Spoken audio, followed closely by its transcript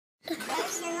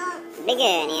Big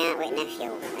Ernie out with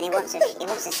nephew, and he wants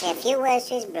to say a few words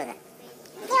to his brother.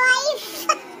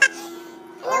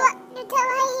 What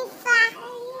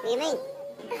do you mean?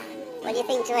 What do you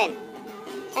think to him?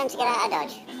 Tell him to get out of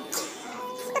Dodge.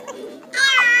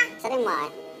 Tell him why.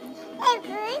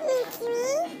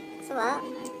 So what?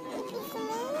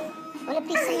 What a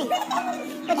piece of me?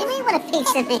 What do you mean, what a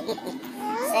piece of me?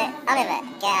 Say, Oliver,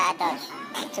 get out of Dodge.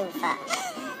 You're too fat.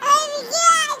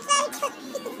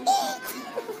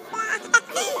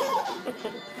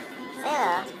 Say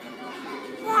hello.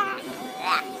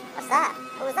 What's that?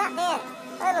 Who's that there?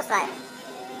 What it looks like?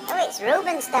 Oh, it's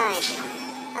Rubenstein.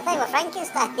 I thought you were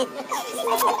Frankenstein.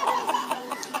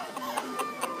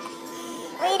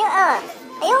 What are you doing? Oh,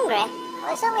 are you hungry?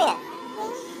 What's up here?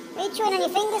 What are you chewing on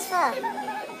your fingers for? Are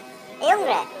you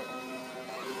hungry?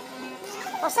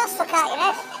 What's that stuck out your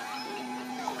head?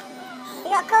 You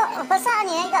got what's that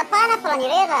on you? You got a pineapple on your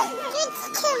ear, lad.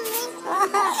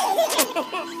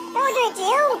 Don't do it to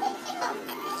you.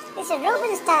 This is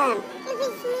Rubenstein.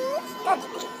 God,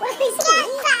 what a piece of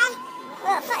meat.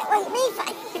 What, me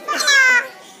fat?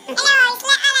 Hello, it's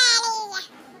little Ernie.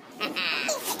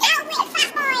 Help me, fat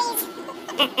boys.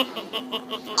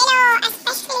 Hello,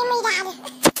 especially me, Dad.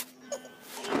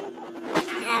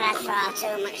 I've had far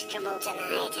too much trouble tonight.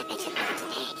 I better go to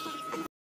bed.